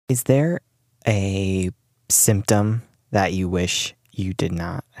Is there a symptom that you wish you did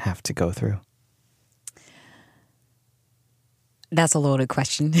not have to go through? That's a loaded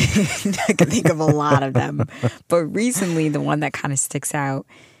question. I can think of a lot of them. But recently, the one that kind of sticks out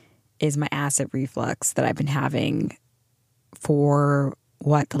is my acid reflux that I've been having for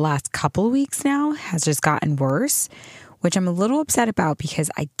the last couple of weeks now has just gotten worse, which I'm a little upset about because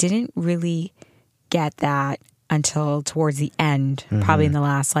I didn't really get that until towards the end, probably in the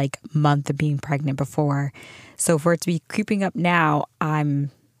last month of being pregnant before. So for it to be creeping up now,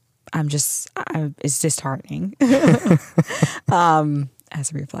 it's disheartening. Acid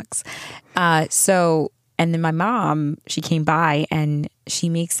reflux. And then my mom, she came by and she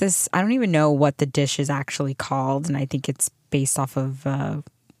makes this, I don't even know what the dish is actually called. And I think it's based off of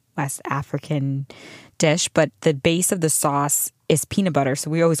West African dish, but the base of the sauce is peanut butter. So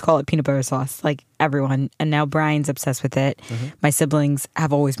we always call it peanut butter sauce, like everyone. And now Brian's obsessed with it. My siblings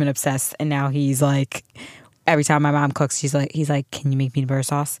have always been obsessed. And now he's like, every time my mom cooks, he's like, can you make peanut butter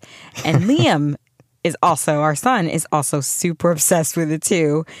sauce? And Liam our son is also super obsessed with it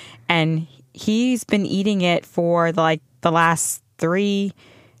too. And he's been eating it for the last three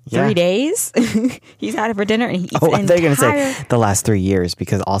days. He's had it for dinner. And he eats they're going to say the last 3 years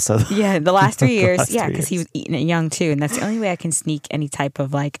because also... Yeah, the last 3 years. Yeah, because he was eating it young too. And that's the only way I can sneak any type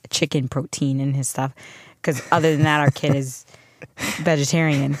of chicken protein in his stuff. Because other than that, our kid is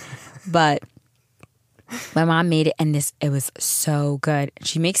vegetarian. But my mom made it and it was so good.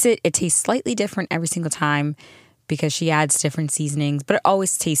 She makes it tastes slightly different every single time because she adds different seasonings, but it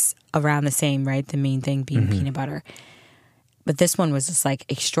always tastes around the same, right? The main thing being peanut butter. But this one was just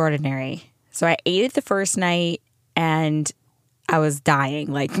extraordinary. So I ate it the first night and I was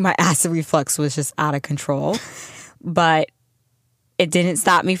dying. My acid reflux was just out of control. But it didn't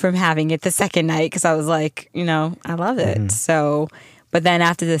stop me from having it the second night because I was like, I love it. So, but then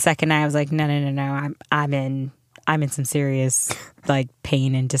after the second night, I was like, no. I'm in some serious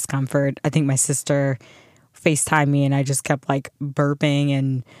pain and discomfort. I think my sister FaceTimed me and I just kept burping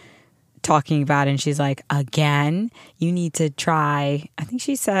and talking about it. And she's like, again, you need to try, I think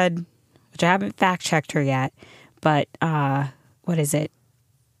she said, which I haven't fact checked her yet, but what is it?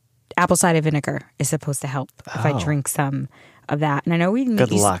 Apple cider vinegar is supposed to help if I drink some of that. And I know we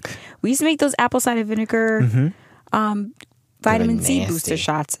used to make those apple cider vinegar vitamin C booster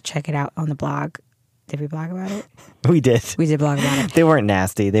shots. Check it out on the blog. Did we blog about it? We did. We did blog about it. They weren't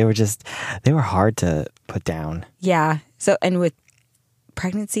nasty. They were hard to put down. Yeah. So, and with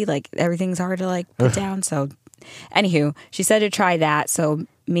pregnancy, everything's hard to put down. So, anywho, she said to try that. So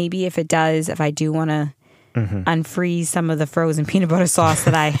maybe if I do want to unfreeze some of the frozen peanut butter sauce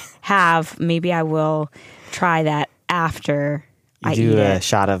that I have, maybe I will try that after I eat it. You do a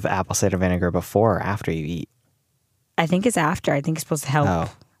shot of apple cider vinegar before or after you eat? I think it's after. I think it's supposed to help.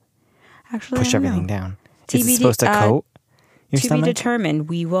 Oh. Actually, push everything down. Is it supposed to coat your stomach? To be determined.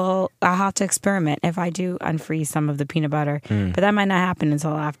 I'll have to experiment if I do unfreeze some of the peanut butter. But that might not happen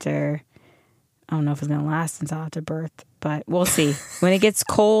until after, I don't know if it's going to last until after birth, but we'll see. When it gets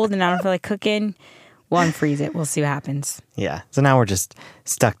cold and I don't feel like cooking, we'll unfreeze it. We'll see what happens. Yeah. So now we're just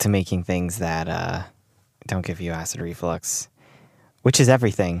stuck to making things that don't give you acid reflux, which is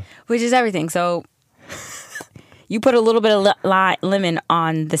everything. So you put a little bit of lemon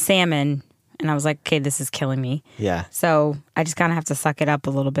on the salmon, and I was like, okay, this is killing me. Yeah. So I just kind of have to suck it up a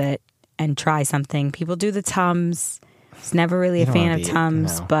little bit and try something. People do the Tums. I was never really a fan of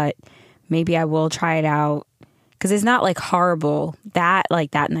Tums, but maybe I will try it out. Because it's not horrible. That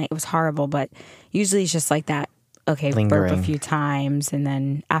night it was horrible, but usually it's just that. Okay, lingering. Burp a few times, and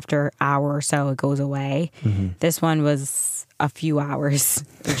then after an hour or so, it goes away. This one was a few hours.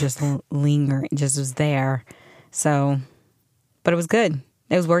 It just lingering. It just was there. So, but it was good.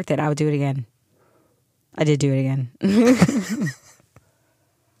 It was worth it. I would do it again. I did do it again.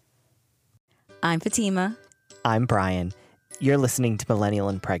 I'm Fatima. I'm Brian. You're listening to Millennial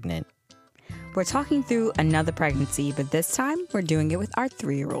and Pregnant. We're talking through another pregnancy, but this time we're doing it with our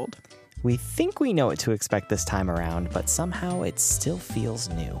 3-year-old. We think we know what to expect this time around, but somehow it still feels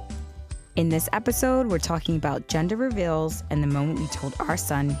new. In this episode, we're talking about gender reveals and the moment we told our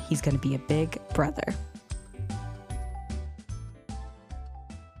son he's going to be a big brother.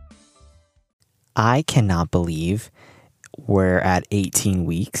 I cannot believe we're at 18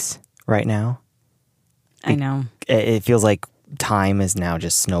 weeks right now. I know. It feels like time is now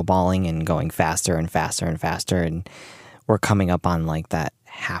just snowballing and going faster and faster and faster. And we're coming up on that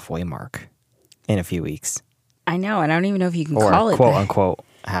halfway mark in a few weeks. I know. And I don't even know if you can call it quote unquote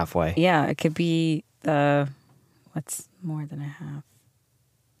halfway. Yeah. It could be what's more than a half?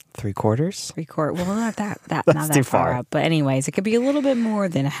 3/4. 3/4. Well, not that not That's that too far far up. But anyways, it could be a little bit more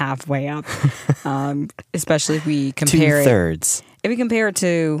than halfway up. Especially if we compare 2/3. If we compare it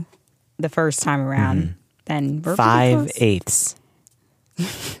to the first time around, then we're 5/8.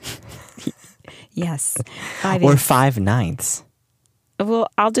 Yes. Or 5/9. Well,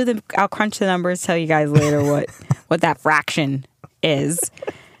 I'll crunch the numbers, tell you guys later what that fraction is.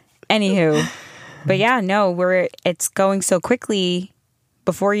 Anywho, but yeah, no, it's going so quickly.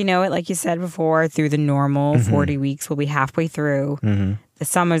 Before you know it, like you said before, through the normal 40 weeks, we'll be halfway through. The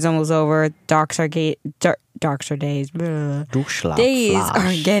summer's almost over. Darkster days. Days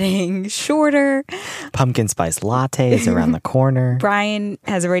are getting shorter. Pumpkin spice lattes around the corner. Brian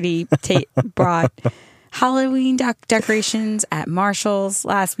has already brought Halloween decorations at Marshall's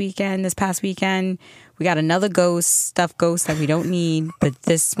this past weekend. We got another stuffed ghost that we don't need, but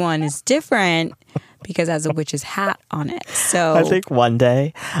this one is different because it has a witch's hat on it. So I think one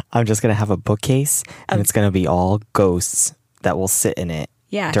day I'm just going to have a bookcase and it's going to be all ghosts that will sit in it.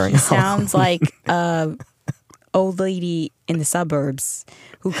 Yeah, he sounds like a old lady in the suburbs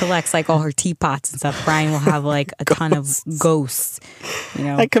who collects like all her teapots and stuff. Brian will have like a ton of ghosts.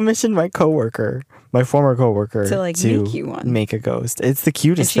 I commissioned my former coworker, to like make you one. Make a ghost. It's the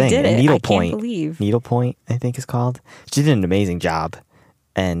cutest and she thing. Did it. Needlepoint. I can't believe. Needlepoint, I think is called. She did an amazing job,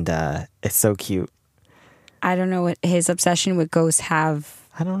 and it's so cute. I don't know what his obsession with ghosts have.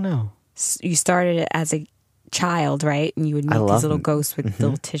 I don't know. You started it as a child, right? And you would make these little ghosts with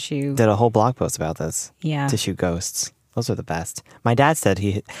little tissue. Did a whole blog post about this. Yeah. Tissue ghosts. Those are the best. My dad said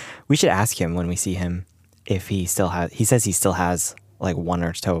we should ask him when we see him if he still has. He says he still has like one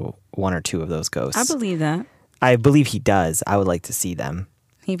or two of those ghosts. I believe that. I believe he does. I would like to see them.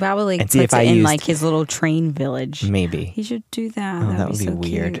 He probably puts it in like his little train village. Maybe he should do that. Oh, that would be so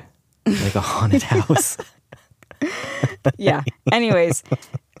weird. Like a haunted house. Yeah. Anyways,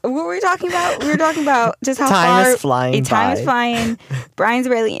 what were we talking about? We were talking about just how time far is flying. Time is flying. Brian's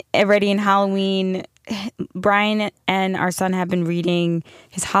ready in Halloween. Brian and our son have been reading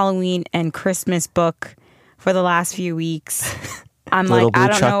his Halloween and Christmas book for the last few weeks. I'm Little like, Blue I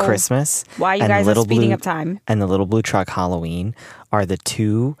don't Truck know Christmas why you guys are speeding up time. And the Little Blue Truck Halloween are the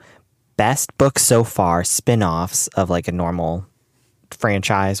two best books so far, spin-offs of like a normal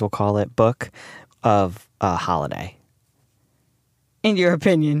franchise, we'll call it, book of a holiday. In your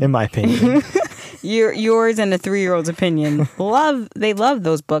opinion. In my opinion. Yours and the 3-year-old's opinion. They love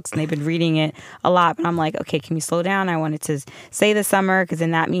those books and they've been reading it a lot. But I'm like, okay, can we slow down? I wanted to say the summer because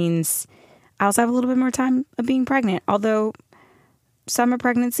then that means I also have a little bit more time of being pregnant. Although summer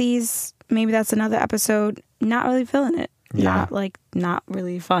pregnancies, maybe that's another episode. Not really feeling it. Yeah. Not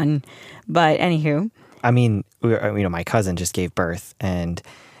really fun. But anywho. I mean, my cousin just gave birth and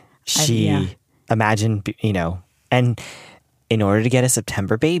she imagine, and in order to get a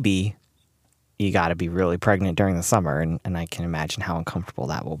September baby, you got to be really pregnant during the summer. And I can imagine how uncomfortable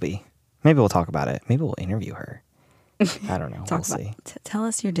that will be. Maybe we'll talk about it. Maybe we'll interview her. I don't know. We'll see. Tell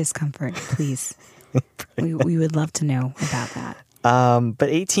us your discomfort, please. we would love to know about that. But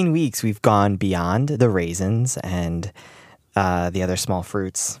 18 weeks, we've gone beyond the raisins and the other small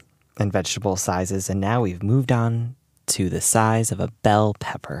fruits and vegetable sizes. And now we've moved on to the size of a bell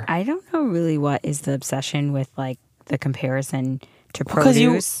pepper. I don't know really what is the obsession with like the comparison to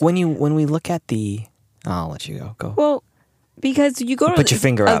produce. When we look at I'll let you go. Well, because you go to put your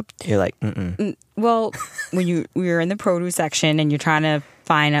finger up. You're like, Well, when you're in the produce section and you're trying to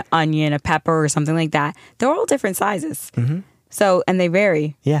find an onion, a pepper, or something like that, they're all different sizes. Mm-hmm. So, and they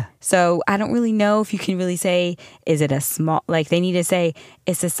vary. Yeah. So I don't really know if you can really say, is it a small, like they need to say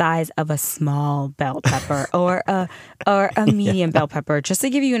it's the size of a small bell pepper or a medium bell pepper, just to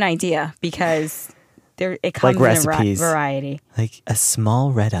give you an idea, because it comes like in a variety. Like a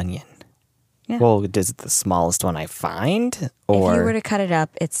small red onion. Yeah. Well, is it the smallest one I find? Or if you were to cut it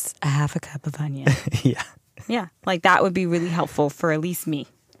up, it's a half a cup of onion. Yeah. Yeah. Like that would be really helpful for at least me.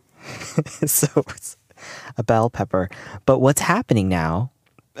 So it's a bell pepper. But what's happening now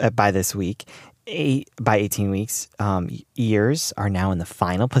by this week, by 18 weeks, ears are now in the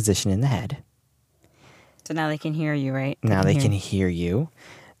final position in the head. So now they can hear you, right? Now they can hear you.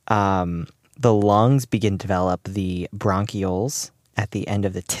 The lungs begin to develop the bronchioles at the end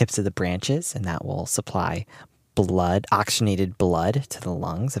of the tips of the branches, and that will supply blood, oxygenated blood to the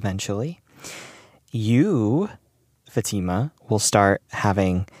lungs eventually. You, Fatima, will start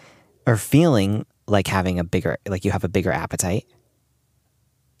having or feeling like having you have a bigger appetite.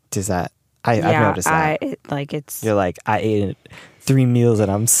 Does that? I've noticed that. You're like, I ate 3 meals and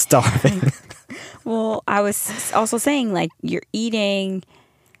I'm starving. Well, I was also saying, like, you're eating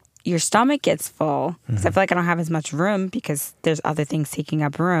your stomach gets full. Because I feel like I don't have as much room because there's other things taking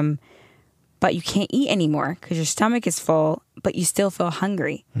up room. But you can't eat anymore because your stomach is full, but you still feel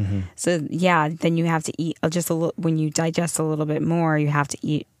hungry. So yeah, then you have to eat just a little. When you digest a little bit more, you have to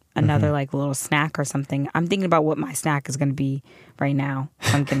eat another like little snack or something. I'm thinking about what my snack is going to be right now.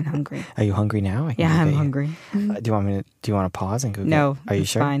 I'm getting hungry. Are you hungry now? Yeah, I'm hungry. Do you want to pause and go? No, are you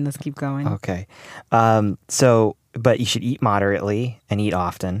sure? Fine. Let's keep going. Okay. But you should eat moderately and eat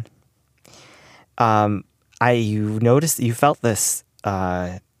often. You felt this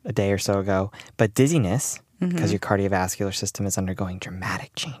a day or so ago, but dizziness, because your cardiovascular system is undergoing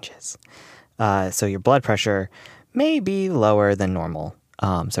dramatic changes. So your blood pressure may be lower than normal.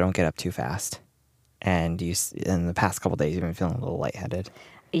 So don't get up too fast. And in the past couple of days, you've been feeling a little lightheaded.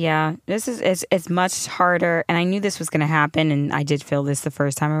 Yeah, it's much harder. And I knew this was going to happen, and I did feel this the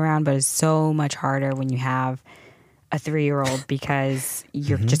first time around, but it's so much harder when you have a 3-year-old because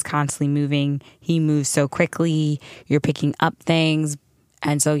you're just constantly moving. He moves so quickly. You're picking up things.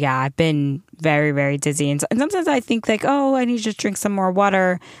 And so, yeah, I've been very, very dizzy. And sometimes I think like, oh, I need to just drink some more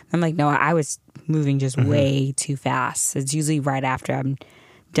water. I'm like, no, I was moving just way too fast. It's usually right after I'm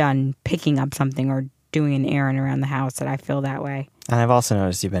done picking up something or doing an errand around the house that I feel that way. And I've also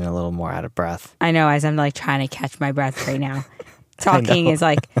noticed you've been a little more out of breath. I know, as I'm like trying to catch my breath right now. Talking is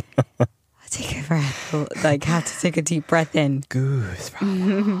like, take a breath. Like, have to take a deep breath in. Goose.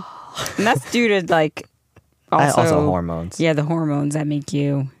 And that's due to like, also hormones. Yeah, the hormones that make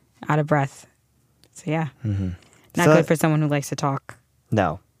you out of breath. So yeah, not good for someone who likes to talk.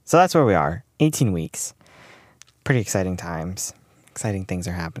 No. So that's where we are. 18 weeks. Pretty exciting times. Exciting things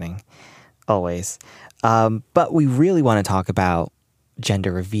are happening. Always. But we really want to talk about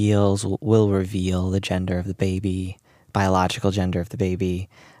gender reveals. We'll reveal the gender of the baby, biological gender of the baby.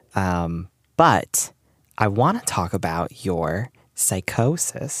 But I want to talk about your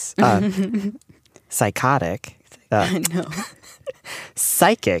psychosis. Psychotic. No.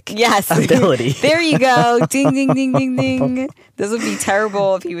 Psychic yes. ability. There you go. Ding, ding, ding, ding, ding. This would be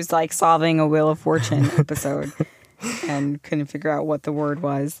terrible if he was like solving a Wheel of Fortune episode and couldn't figure out what the word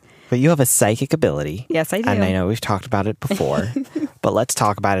was. But you have a psychic ability. Yes, I do. And I know we've talked about it before, but let's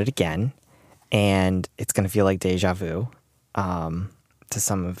talk about it again. And it's going to feel like deja vu to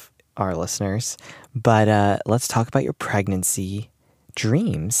some of our listeners. But let's talk about your pregnancy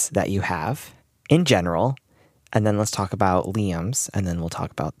dreams that you have in general. And then let's talk about Liam's, and then we'll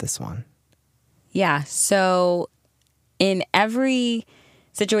talk about this one. Yeah. So in every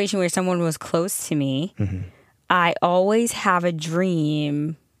situation where someone was close to me, I always have a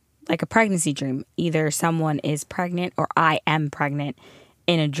dream, like a pregnancy dream. Either someone is pregnant or I am pregnant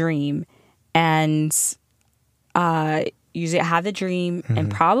in a dream. And usually I have the dream, and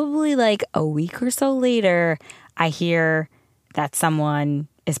probably like a week or so later, I hear that someone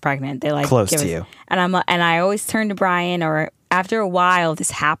is pregnant. They like close to you, and I always turn to Brian. Or after a while, this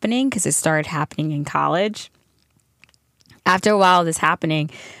happening because it started happening in college. After a while of this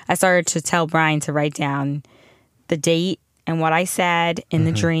happening, I started to tell Brian to write down the date and what I said in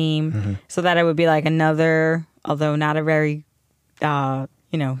the dream, so that it would be like another, although not a very,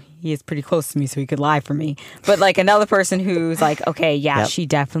 he is pretty close to me, so he could lie for me. But like another person who's like, okay, yeah, she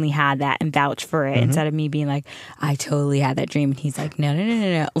definitely had that and vouch for it. Instead of me being like, I totally had that dream. And he's like,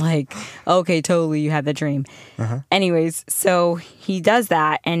 no. Like, okay, totally, you had the dream. Anyways, so he does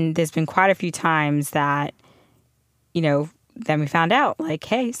that. And there's been quite a few times that, then we found out, like,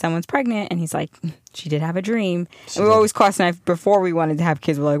 hey, someone's pregnant. And he's like, she did have a dream. And we always cross knife before we wanted to have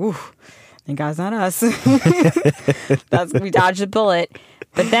kids. We're like, ooh, thank God it's not us. We dodged a bullet.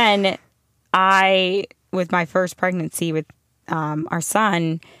 But then with my first pregnancy with our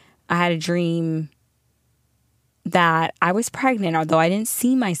son, I had a dream that I was pregnant, although I didn't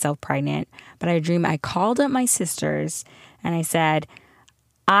see myself pregnant. But I had a dream I called up my sisters and I said,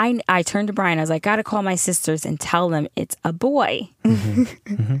 I turned to Brian. I was like, gotta call my sisters and tell them it's a boy.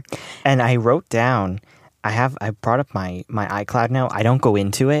 And I wrote down, I brought up my iCloud now. I don't go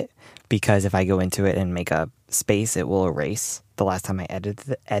into it because if I go into it and make a space, it will erase the last time I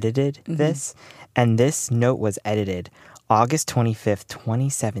edited this. And this note was edited August 25th,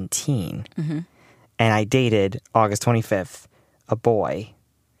 2017. And I dated August 25th, a boy.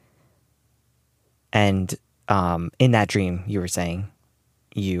 And in that dream, you were saying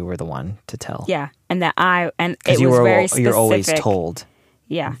you were the one to tell. Yeah. And that it was very specific. You're always told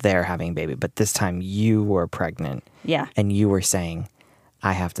yeah, they're having a baby. But this time you were pregnant. Yeah. And you were saying,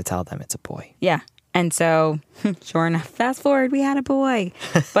 I have to tell them it's a boy. Yeah. And so, sure enough, fast forward, we had a boy.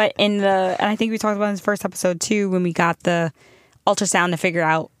 But and I think we talked about in the first episode too, when we got the ultrasound to figure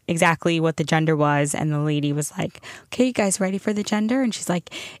out exactly what the gender was. And the lady was like, okay, you guys ready for the gender? And she's like,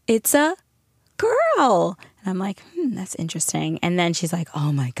 it's a girl. And I'm like, that's interesting. And then she's like,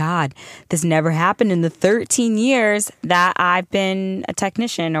 oh my God, this never happened in the 13 years that I've been a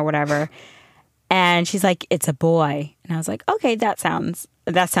technician or whatever. And she's like, it's a boy. And I was like, okay, that sounds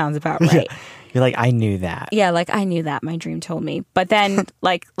about right. Yeah. You're like, I knew that. Yeah, like I knew that. My dream told me. But then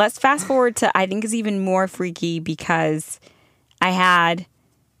like, let's fast forward to, I think is even more freaky because I had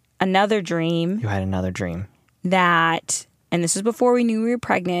another dream. You had another dream. That, and this was before we knew we were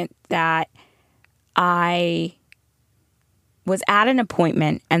pregnant, that I was at an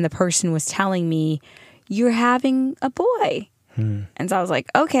appointment and the person was telling me, you're having a boy. And so I was like,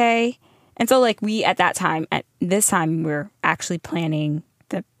 okay. And so like we, at this time, we were actually planning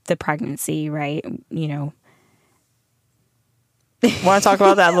the pregnancy, right? You know. Want to talk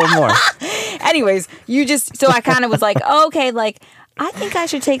about that a little more? Anyways, so I kind of was like, oh, okay, like I think I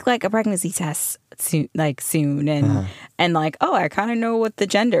should take like a pregnancy test soon, and like, oh, I kind of know what the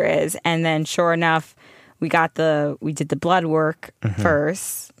gender is. And then sure enough, we did the blood work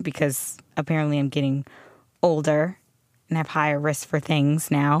first because apparently I'm getting older and have higher risk for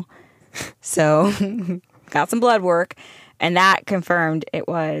things now. So got some blood work and that confirmed it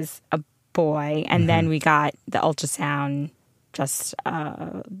was a boy. And then we got the ultrasound just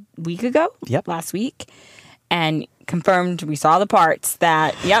a week ago, last week, and confirmed we saw the parts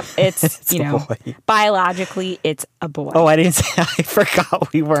that, it's, it's biologically it's a boy. Oh, I didn't say, I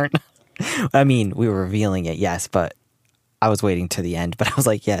forgot we weren't. I mean, we were revealing it, yes, but I was waiting to the end, but I was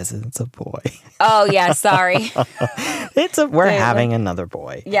like, yes, it's a boy. Oh, yeah, sorry. We're having another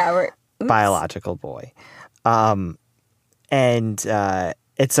boy. Yeah, biological boy. And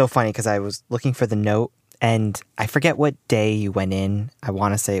it's so funny because I was looking for the note and I forget what day you went in. I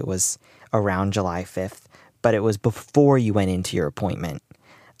want to say it was around July 5th, but it was before you went into your appointment.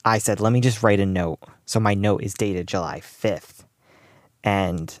 I said, let me just write a note. So my note is dated July 5th.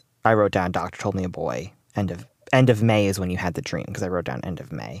 And I wrote down, doctor told me a boy. End of May is when you had the dream because I wrote down end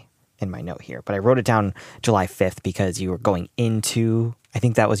of May in my note here. But I wrote it down July 5th because you were going into, I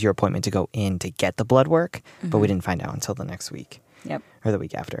think that was your appointment to go in to get the blood work, but we didn't find out until the next week. Yep. Or the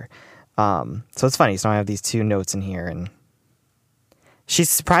week after. So it's funny. So I have these two notes in here and she's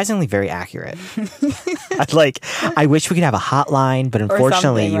surprisingly very accurate. I wish we could have a hotline, but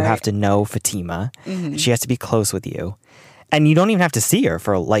unfortunately you have to know Fatima. She has to be close with you. And you don't even have to see her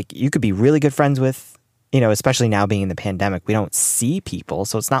for you could be really good friends with, especially now being in the pandemic, we don't see people.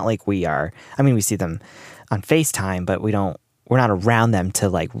 So it's not like we see them on FaceTime, but we're not around them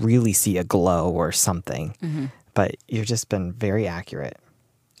to really see a glow or something. But you've just been very accurate.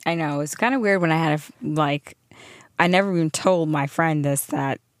 I know. It's kind of weird when I had I never even told my friend this,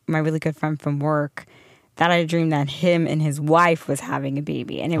 that my really good friend from work, that I dreamed that him and his wife was having a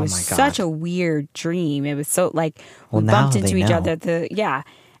baby. And it was such a weird dream. It was so we bumped into each other.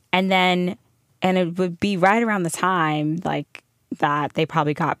 And it would be right around the time that they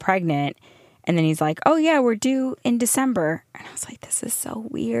probably got pregnant. And then he's like, oh yeah, we're due in December. And I was like, this is so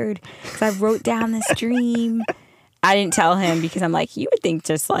weird. Because I wrote down this dream. I didn't tell him because I'm like, you would think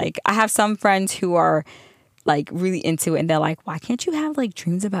I have some friends who are really into it and they're like, why can't you have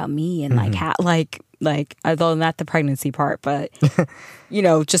dreams about me and although not the pregnancy part, but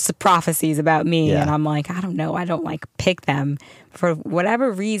just the prophecies about me. And I'm like, I don't know, I don't pick them for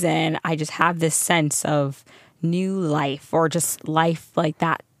whatever reason. I just have this sense of new life or just life like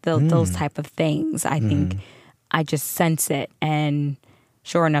that, those type of things. I think I just sense it, and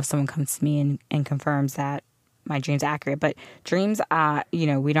sure enough someone comes to me and confirms that my dream's accurate. But dreams, we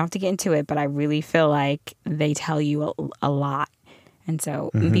don't have to get into it, but I really feel like they tell you a lot. And so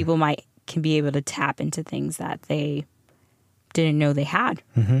people can be able to tap into things that they didn't know they had.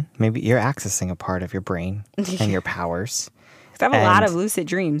 Maybe you're accessing a part of your brain and your powers. I have a lot of lucid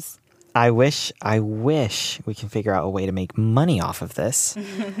dreams. I wish we can figure out a way to make money off of this.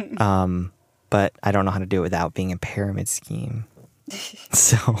 But I don't know how to do it without being a pyramid scheme.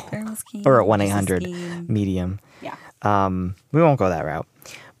 So, or a 1-800-MEDIUM. Yeah. We won't go that route.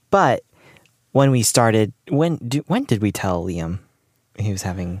 But when we started, when did we tell Liam he was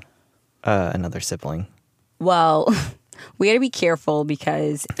having another sibling? Well, we had to be careful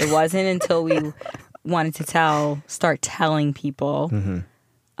because it wasn't until we wanted to start telling people.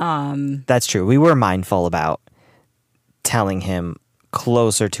 That's true. We were mindful about telling him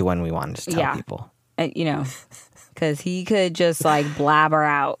closer to when we wanted to tell people. Because he could just blabber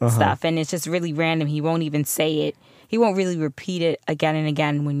out stuff, and it's just really random. He won't even say it. He won't really repeat it again and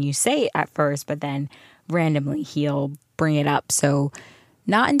again when you say it at first, but then randomly he'll bring it up. So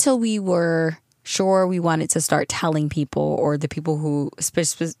not until we were sure we wanted to start telling people, or the people who,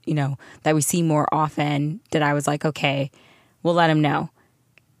 that we see more often, that I was like, okay, we'll let them know.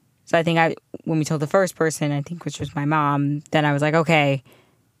 So I think when we told the first person, I think which was my mom, then I was like, okay,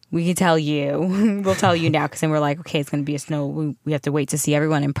 we can tell you. We'll tell you now. Because then we're like, okay, it's going to be a snow. We have to wait to see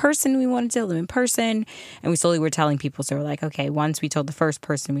everyone in person. We want to tell them in person. And we slowly were telling people. So we're like, okay, once we told the first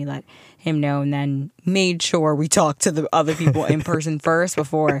person, we let him know, and then made sure we talked to the other people in person first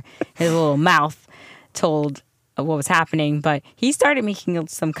before his little mouth told what was happening. But he started making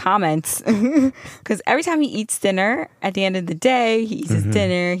some comments because every time he eats dinner, at the end of the day, he eats his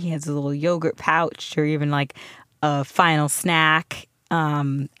dinner. He has a little yogurt pouch, or even like a final snack.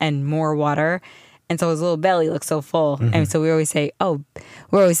 And more water. And so his little belly looks so full. And so we always say,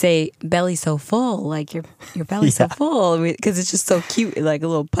 belly so full, like your belly's so full, because it's just so cute, like a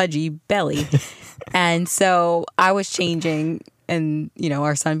little pudgy belly. And so I was changing, and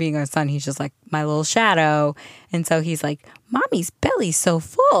our son being our son, he's just like my little shadow. And so he's like, mommy's belly's so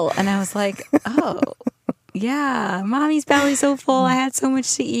full. And I was like, oh, yeah, mommy's belly's so full. I had so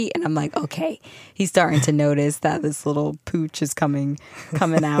much to eat. And I'm like, okay, he's starting to notice that this little pooch is coming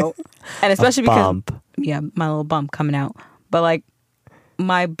out. And especially because, my little bump coming out. But like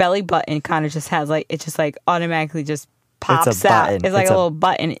my belly button kind of just has like, it just like automatically just pops out. It's like a little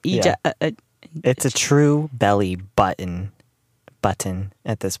button. It's a true belly button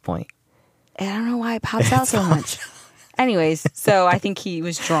at this point. And I don't know why it pops out so much. Anyways, so I think he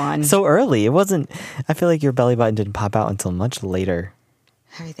was drawn. So early. It wasn't, I feel like your belly button didn't pop out until much later.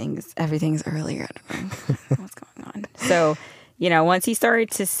 Everything's earlier. I don't know what's going on. So, once he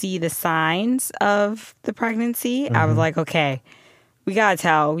started to see the signs of the pregnancy, I was like, okay, we got to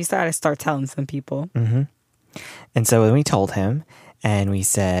tell. We started to start telling some people. And so when we told him, and we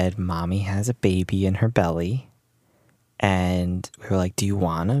said, Mommy has a baby in her belly. And we were like, do you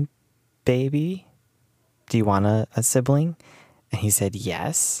want a baby? Do you want a sibling? And he said,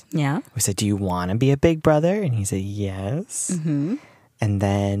 yes. Yeah. We said, do you want to be a big brother? And he said, yes. And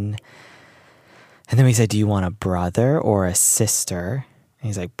then we said, do you want a brother or a sister? And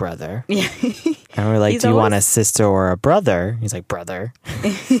he's like, brother. Yeah. And we're like, do you want a sister or a brother? He's like, brother.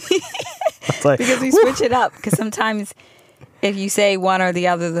 Like, because we switch it up. Because sometimes if you say one or the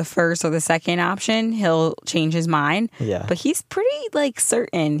other, the first or the second option, he'll change his mind. Yeah. But he's pretty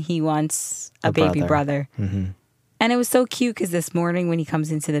certain he wants a baby brother. And it was so cute because this morning when he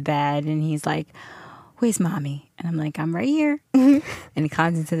comes into the bed and he's like, where's mommy? And I'm like, I'm right here. And he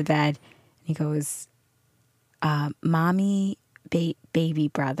comes into the bed and he goes, mommy, baby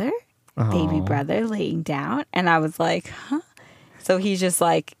brother? Baby brother laying down. And I was like, huh? So he's just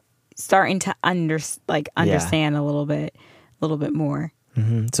like starting to understand a little bit more.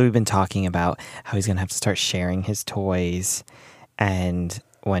 So we've been talking about how he's going to have to start sharing his toys. And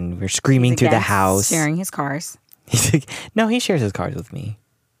when we're screaming through the house. Sharing his cars. He's like, no, he shares his cars with me.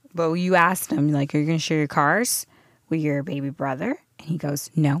 But you asked him, like, are you going to share your cars with your baby brother? And he goes,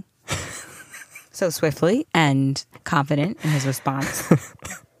 no. So swiftly and confident in his response.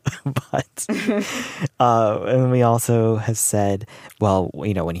 But, and we also have said, well,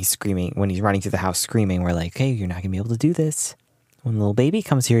 when he's running through the house screaming, we're like, hey, you're not going to be able to do this. When the little baby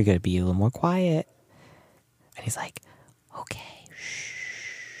comes here, you got to be a little more quiet. And he's like, okay,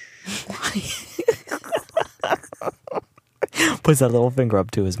 shh, quiet. Puts that little finger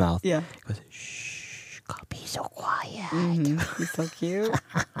up to his mouth. Yeah. He goes, shh, gotta be so quiet. He's so cute.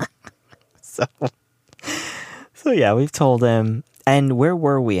 So yeah, we've told him. And where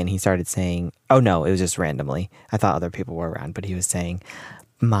were we? And he started saying, oh no, it was just randomly. I thought other people were around, but he was saying,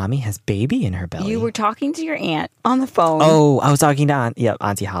 Mommy has baby in her belly. You were talking to your aunt on the phone. Oh, I was talking to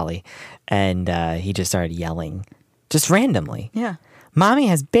Auntie Holly. And he just started yelling, just randomly. Yeah. Mommy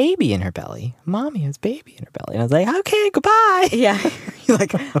has baby in her belly. Mommy has baby in her belly. And I was like, okay, goodbye. Yeah. He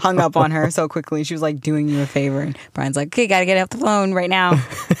hung up on her so quickly. She was doing you a favor. And Brian's like, okay, gotta get off the phone right now.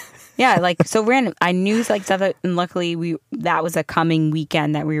 Yeah, so random. I knew stuff, and luckily that was a coming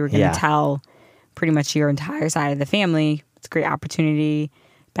weekend that we were going to tell pretty much your entire side of the family. It's a great opportunity.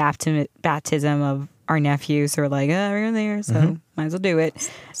 Baptism of our nephew. So we're like, we're there, so might as well do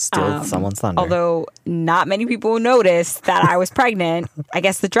it. Steal someone's thunder. Although not many people noticed that I was pregnant. I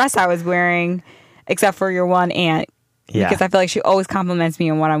guess the dress I was wearing, except for your one aunt. Yeah. Because I feel like she always compliments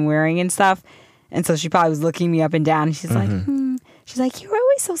me on what I'm wearing and stuff. And so she probably was looking me up and down. And she's like, She's like, you're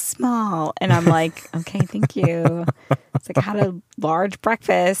always so small. And I'm like, okay, thank you. It's like, I had a large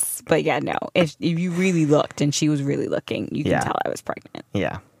breakfast. But yeah, no, if you really looked and she was really looking, you can tell I was pregnant.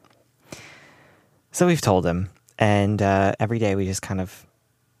 Yeah. So we've told him. And every day we just kind of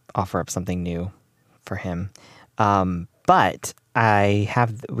offer up something new for him. But we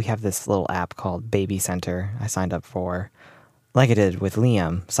have this little app called Baby Center. I signed up for, like I did with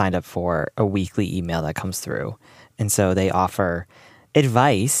Liam, signed up for a weekly email that comes through. And so they offer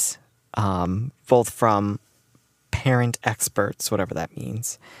advice, both from parent experts, whatever that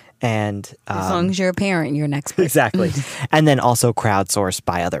means. And as long as you're a parent, you're an expert. Exactly. And then also crowdsourced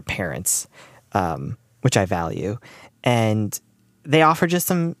by other parents, which I value. And they offer just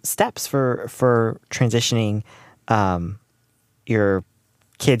some steps for transitioning your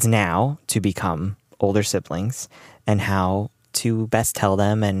kids now to become older siblings, and how to best tell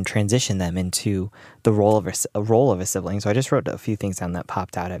them and transition them into the role of a sibling. So I just wrote a few things down that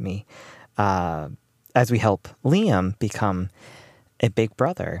popped out at me as we help Liam become a big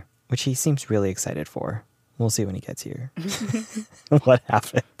brother, which he seems really excited for. We'll see when he gets here what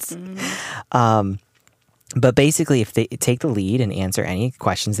happens. But basically, if they take the lead and answer any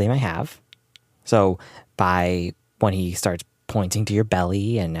questions they might have, so by when he starts pointing to your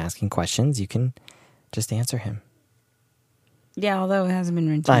belly and asking questions, you can just answer him. Yeah, although it hasn't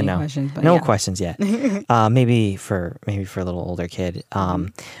been too many questions. But no questions yet. Maybe for a little older kid.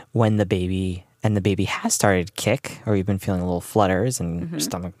 When the baby has started to kick, or you've been feeling a little flutters and your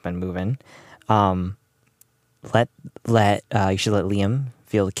stomach been moving, you should let Liam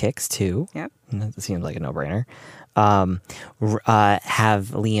feel the kicks too. Yep. That seems like a no-brainer. Have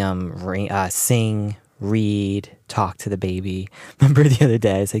Liam sing, read, talk to the baby. Remember the other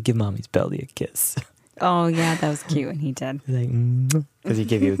day I said, give mommy's belly a kiss. Oh, yeah, that was cute when he did. Because he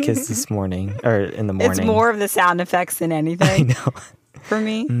gave you a kiss this morning, or in the morning. It's more of the sound effects than anything. I know. For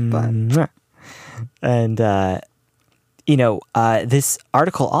me. But. And, this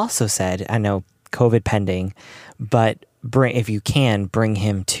article also said, I know COVID pending, but if you can, bring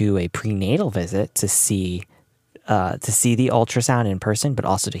him to a prenatal visit to see the ultrasound in person, but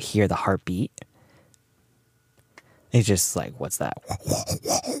also to hear the heartbeat. It's just like, what's that?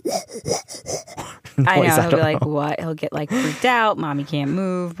 I know. He'll be like, what? He'll get like freaked out. Mommy can't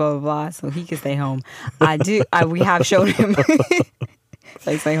move, blah, blah, blah. So he can stay home. We have shown him.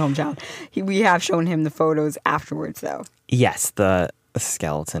 Like, stay home, child. We have shown him the photos afterwards, though. Yes, the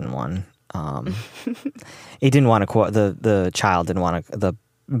skeleton one. It didn't want to, the child didn't want to, the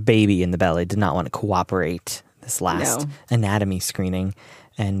baby in the belly did not want to cooperate this last anatomy screening,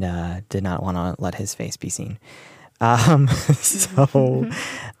 and did not want to let his face be seen. So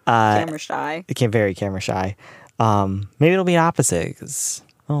camera shy. It became very camera shy. Maybe it'll be opposite, because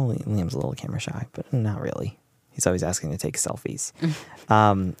Liam's a little camera shy, but not really. He's always asking to take selfies.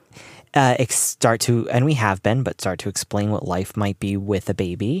 Start to explain what life might be with a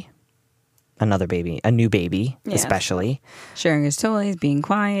baby, a new baby, especially sharing his toys, being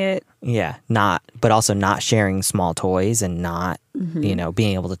quiet. Yeah, but also not sharing small toys, and not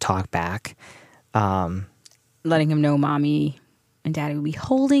being able to talk back. Letting him know mommy and daddy will be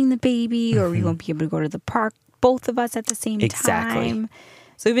holding the baby, or we won't be able to go to the park, both of us at the same time.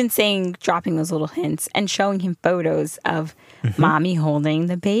 So we've been dropping those little hints and showing him photos of mommy holding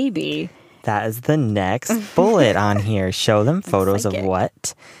the baby. That is the next bullet on here. Show them photos of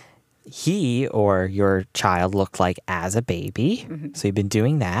what he or your child looked like as a baby. So you've been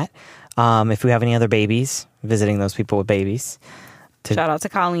doing that. If we have any other babies, visiting those people with babies. Shout out to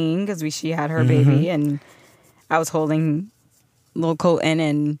Colleen, because she had her baby, and I was holding little Colton,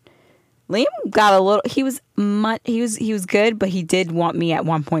 and Liam got a little. He was good, but he did want me at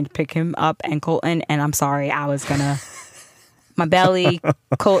one point to pick him up and Colton, and I'm sorry, I was gonna my belly,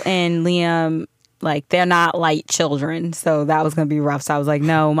 Colton, Liam, like they're not light children, so that was gonna be rough. So I was like,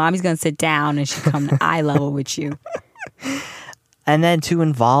 no, mommy's gonna sit down and she come to eye level with you. And then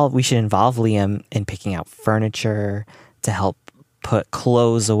we should involve Liam in picking out furniture to help put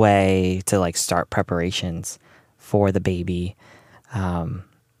clothes away, to like start preparations for the baby.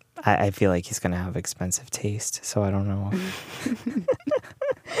 I feel like he's going to have expensive taste, so I don't know.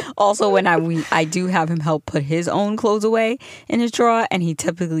 Also, when I do have him help put his own clothes away in his drawer, and he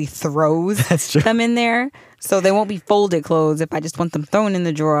typically throws them in there, so they won't be folded clothes. If I just want them thrown in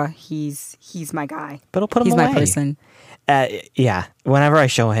the drawer, he's my guy. But he'll put them away. He's my person. Yeah. Whenever I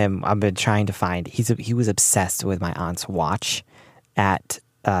show him, I've been trying to find. He was obsessed with my aunt's watch at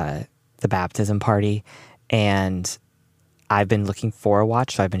the baptism party, and I've been looking for a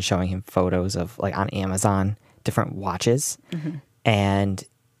watch, so I've been showing him photos of, like, on Amazon, different watches. And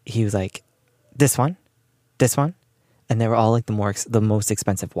he was like, this one, and they were all like the most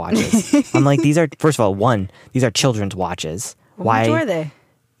expensive watches. I'm like, first of all, these are children's watches. Why? How much were they?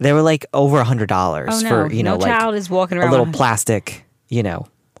 They were like over $100 for no like child is walking around a little plastic,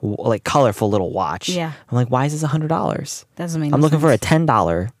 like colorful little watch. Yeah. I'm like, why is this $100? Doesn't make I'm looking sense. for a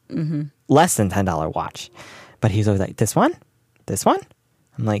 $10, less than $10 watch. But he's always like, this one?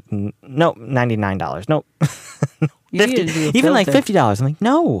 I'm like, nope, $99. Nope. You need to do a even like filter. $50. I'm like,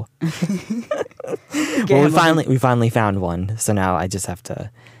 no. Well, we finally found one, so now I just have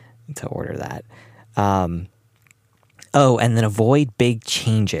to order that. Oh, and then avoid big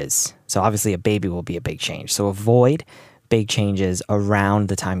changes. So obviously a baby will be a big change. So avoid big changes around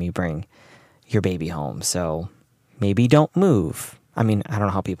the time you bring your baby home. So maybe don't move. I mean, I don't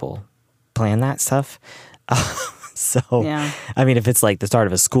know how people plan that stuff. Yeah. I mean, if it's like the start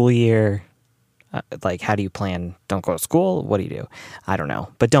of a school year, like how do you plan? Don't go to school? What do you do? I don't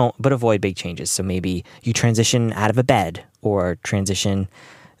know. But avoid big changes. So maybe you transition out of a bed or transition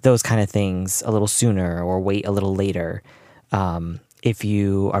those kind of things a little sooner or wait a little later. If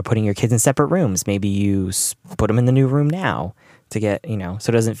you are putting your kids in separate rooms, maybe you put them in the new room now to get, so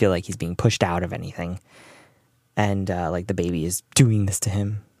it doesn't feel like he's being pushed out of anything. And like the baby is doing this to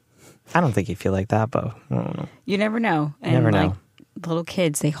him. I don't think he'd feel like that, but I don't know. You never know. And never like know. little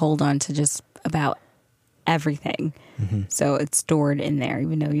kids, they hold on to just about everything. Mm-hmm. So it's stored in there,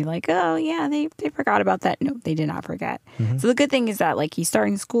 even though you're like, oh yeah, they forgot about that. No, they did not forget. Mm-hmm. So the good thing is that like he's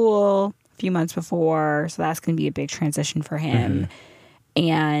starting school a few months before, so that's going to be a big transition for him. Mm-hmm.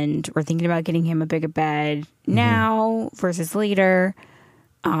 And we're thinking about getting him a bigger bed now versus later,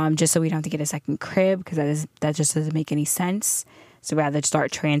 just so we don't have to get a second crib, because that just doesn't make any sense. So rather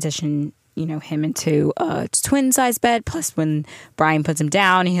start transition, him into a twin size bed. Plus, when Brian puts him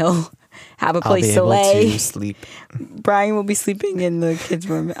down, he'll have a place to lay. To sleep. Brian will be sleeping in the kids'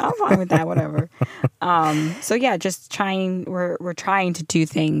 room. I'm fine with that, whatever. So yeah, just trying. We're trying to do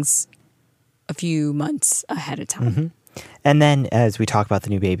things a few months ahead of time. Mm-hmm. And then as we talk about the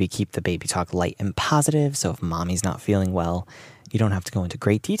new baby, keep the baby talk light and positive. So if mommy's not feeling well, you don't have to go into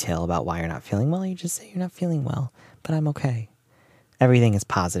great detail about why you're not feeling well. You just say you're not feeling well, but I'm okay. Everything is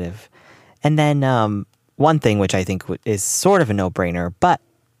positive. And then one thing which I think is sort of a no-brainer, but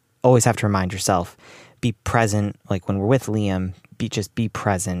always have to remind yourself, be present. Like when we're with Liam, be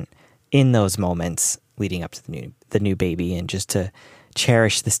present in those moments leading up to the new baby, and just to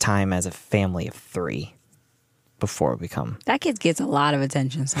cherish this time as a family of 3 before we come. That kid gets a lot of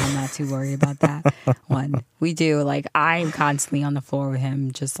attention, so I'm not too worried about that one. We do, like, I'm constantly on the floor with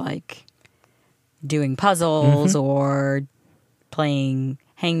him, just like doing puzzles or playing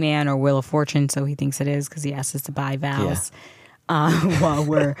Hangman or Wheel of Fortune, so he thinks it is, because he asked us to buy vows while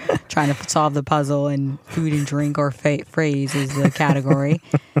we're trying to solve the puzzle, and food and drink or phrase is the category.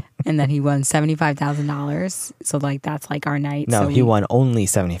 And then he won $75,000. So like that's like our night. No, so he won only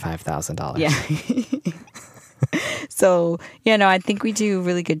 $75,000. Yeah. So, I think we do a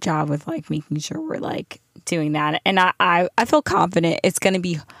really good job with like making sure we're like doing that. And I feel confident it's going to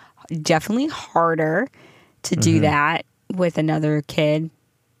be definitely harder to do that with another kid.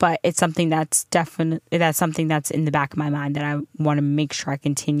 But it's something that's something that's in the back of my mind that I want to make sure I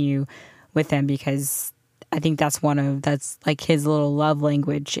continue with him, because I think that's like his little love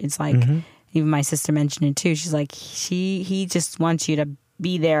language. It's like, even my sister mentioned it too. She's like, he just wants you to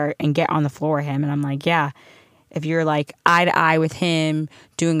be there and get on the floor with him. And I'm like, yeah, if you're like eye to eye with him,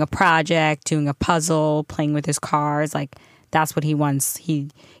 doing a project, doing a puzzle, playing with his cars, like that's what he wants.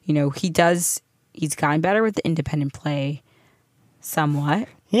 He's gotten better with the independent play somewhat.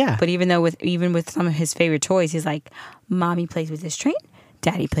 Yeah. But even with some of his favorite toys, he's like, mommy plays with this train,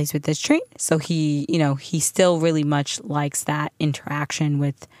 daddy plays with this train. So he still really much likes that interaction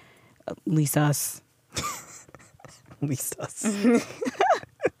with at least us. At least us.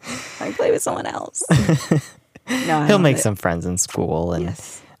 I play with someone else. No, He'll make some friends in school, and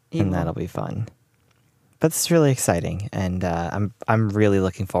yes, and that'll be fun. But it's really exciting, and I'm really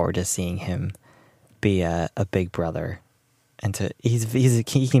looking forward to seeing him be a big brother, and he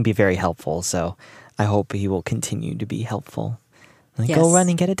can be very helpful. So I hope he will continue to be helpful. Like, yes. Go run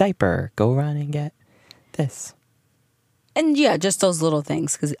and get a diaper. Go run and get this. And yeah, just those little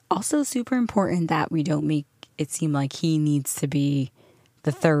things, because also super important that we don't make it seem like he needs to be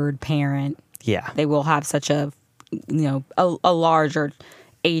the third parent. Yeah. They will have such a larger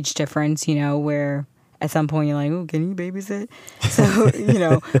age difference, where at some point you're like, oh, can you babysit?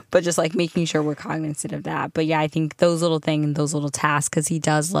 So, but just like making sure we're cognizant of that. But yeah, I think those little things, those little tasks, because he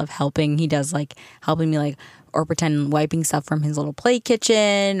does love helping. He does like helping me, like, or pretend wiping stuff from his little play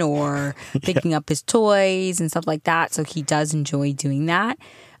kitchen, or picking up his toys and stuff like that. So he does enjoy doing that.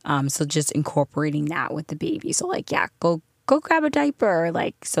 So just incorporating that with the baby. So like, yeah, go grab a diaper,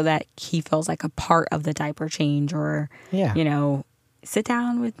 like, so that he feels like a part of the diaper change, or, sit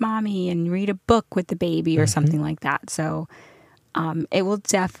down with mommy and read a book with the baby or something like that. So it will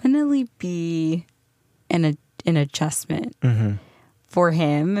definitely be an adjustment for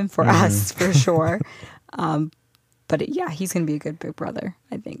him and for us, for sure. But yeah, he's going to be a good big brother,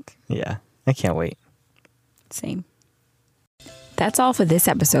 I think. Yeah, I can't wait. Same. That's all for this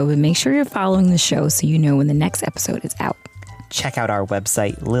episode, but make sure you're following the show so you know when the next episode is out. Check out our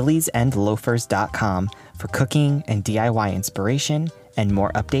website, liliesandloafers.com, for cooking and DIY inspiration and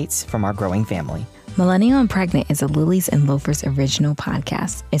more updates from our growing family. Millennial and Pregnant is a Lilies and Loafers original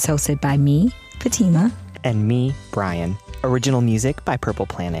podcast. It's hosted by me, Fatima. And me, Brian. Original music by Purple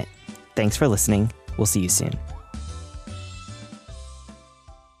Planet. Thanks for listening. We'll see you soon.